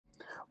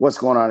What's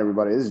going on,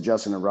 everybody? This is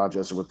Justin and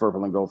Rochester with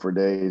Purple and Gold for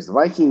Days. The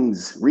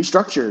Vikings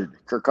restructured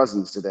Kirk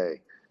Cousins today.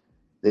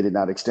 They did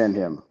not extend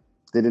him.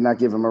 They did not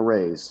give him a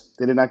raise.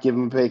 They did not give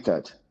him a pay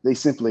cut. They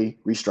simply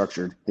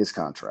restructured his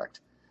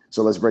contract.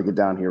 So let's break it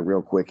down here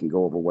real quick and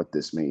go over what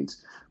this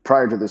means.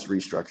 Prior to this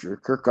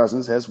restructure, Kirk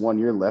Cousins has 1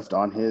 year left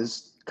on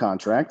his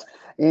contract,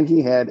 and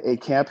he had a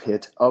cap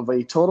hit of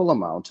a total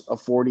amount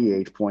of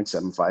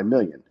 $48.75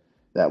 million.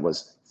 That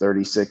was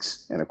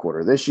 36 and a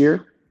quarter this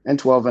year and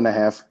 12 and a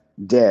half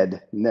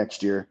dead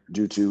next year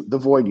due to the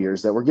void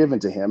years that were given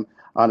to him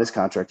on his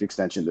contract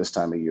extension this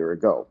time a year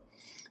ago.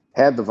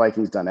 Had the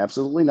Vikings done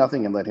absolutely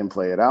nothing and let him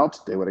play it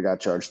out, they would have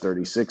got charged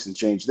 36 and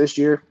change this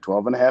year,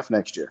 12 and a half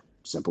next year.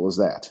 Simple as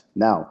that.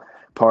 Now,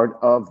 part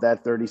of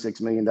that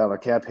 $36 million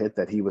cap hit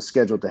that he was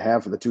scheduled to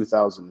have for the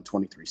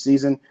 2023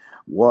 season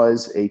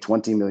was a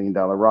 $20 million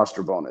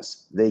roster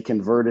bonus. They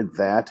converted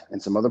that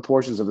and some other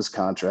portions of his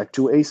contract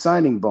to a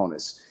signing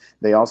bonus.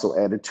 They also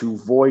added 2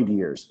 void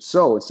years.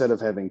 So instead of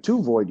having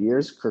 2 void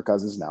years, Kirk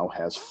Cousins now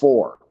has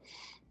 4.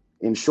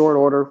 In short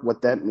order,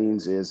 what that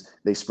means is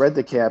they spread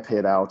the cap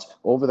hit out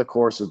over the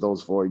course of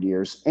those void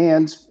years.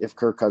 And if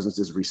Kirk Cousins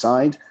is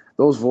re-signed,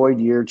 those void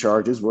year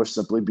charges will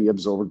simply be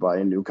absorbed by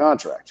a new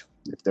contract.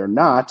 If they're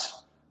not,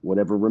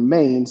 whatever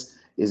remains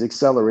is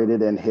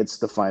accelerated and hits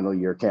the final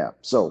year cap.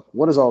 So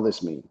what does all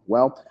this mean?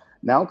 Well,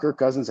 now Kirk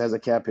Cousins has a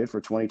cap hit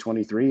for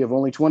 2023 of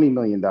only $20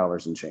 million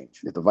and change.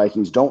 If the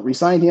Vikings don't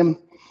re-sign him,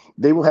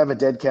 they will have a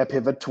dead cap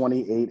hit of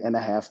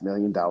 $28.5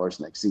 million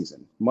next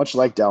season. Much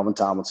like Dalvin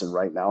Tomlinson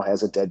right now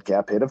has a dead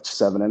cap hit of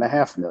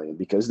 $7.5 million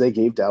because they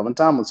gave Dalvin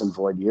Tomlinson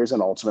void years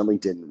and ultimately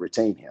didn't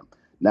retain him.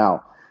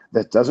 Now,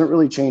 that doesn't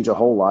really change a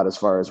whole lot as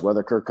far as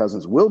whether Kirk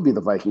Cousins will be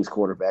the Vikings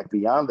quarterback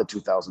beyond the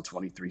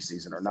 2023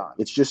 season or not.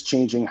 It's just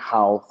changing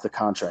how the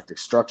contract is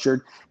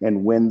structured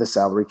and when the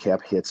salary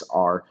cap hits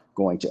are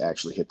going to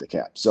actually hit the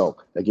cap. So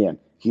again,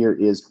 here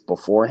is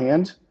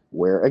beforehand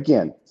where,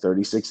 again,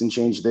 36 and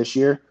change this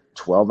year,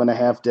 12 and a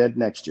half dead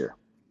next year.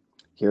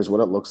 Here's what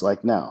it looks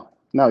like now.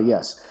 Now,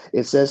 yes,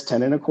 it says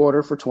 10 and a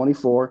quarter for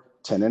 24,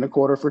 10 and a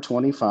quarter for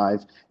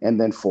 25, and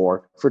then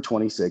 4 for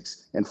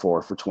 26 and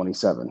 4 for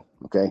 27.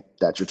 Okay,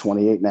 that's your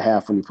 28 and a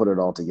half when you put it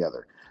all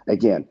together.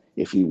 Again,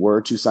 if he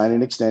were to sign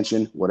an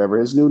extension, whatever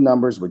his new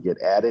numbers would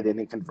get added and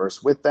he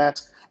converse with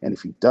that. And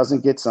if he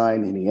doesn't get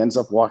signed and he ends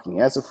up walking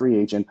as a free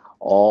agent,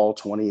 all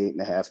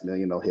 28.5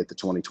 million will hit the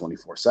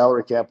 2024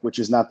 salary cap, which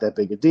is not that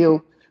big a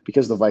deal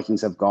because the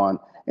Vikings have gone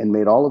and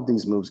made all of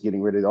these moves,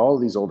 getting rid of all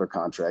of these older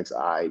contracts,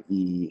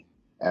 i.e.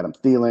 Adam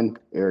Thielen,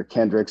 Eric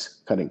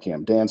Kendricks, cutting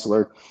Cam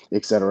Dantzler,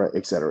 et cetera,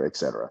 et cetera, et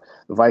cetera.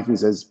 The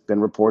Vikings, has been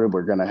reported,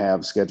 we're going to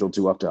have scheduled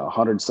to up to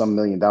 $100-some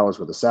million worth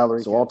of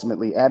salary. So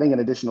ultimately, adding an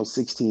additional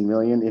 $16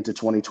 million into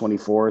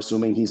 2024,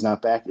 assuming he's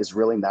not back, is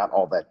really not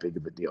all that big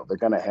of a deal. They're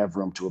going to have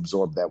room to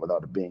absorb that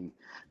without it being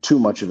too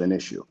much of an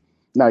issue.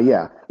 Now,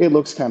 yeah, it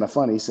looks kind of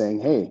funny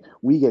saying, hey,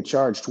 we get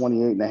charged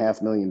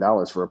 $28.5 million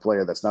for a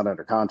player that's not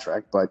under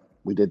contract, but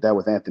we did that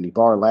with Anthony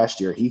Barr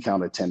last year. He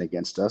counted 10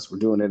 against us. We're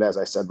doing it, as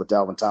I said, with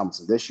Dalvin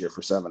Tomlinson this year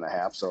for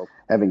 7.5. So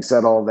having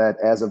said all that,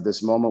 as of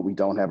this moment, we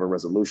don't have a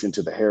resolution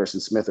to the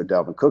Harrison Smith or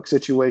Dalvin Cook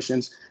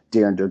situations.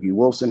 Darren Dougie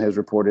Wilson has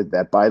reported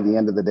that by the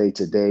end of the day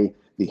today,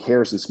 the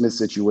Harrison Smith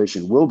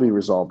situation will be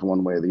resolved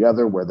one way or the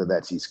other, whether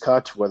that's he's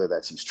cut, whether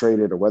that's he's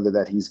traded, or whether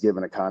that he's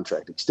given a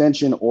contract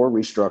extension or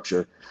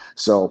restructure.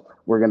 So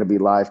we're going to be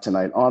live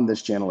tonight on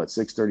this channel at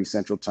 6:30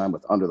 Central Time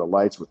with Under the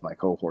Lights with my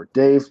cohort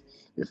Dave.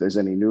 If there's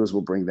any news,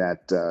 we'll bring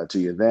that to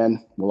you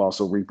then. We'll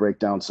also re-break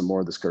down some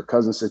more of this Kirk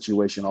Cousins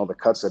situation, all the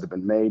cuts that have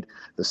been made,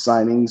 the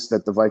signings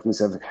that the Vikings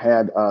have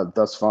had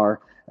thus far,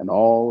 and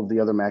all of the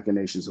other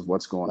machinations of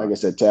what's going on. Like I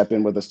said, tap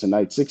in with us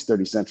tonight,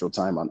 6:30 Central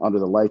Time on Under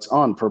the Lights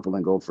on Purple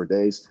and Gold for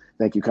Days.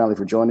 Thank you kindly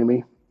for joining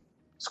me.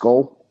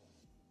 Skol.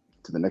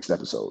 To the next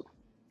episode.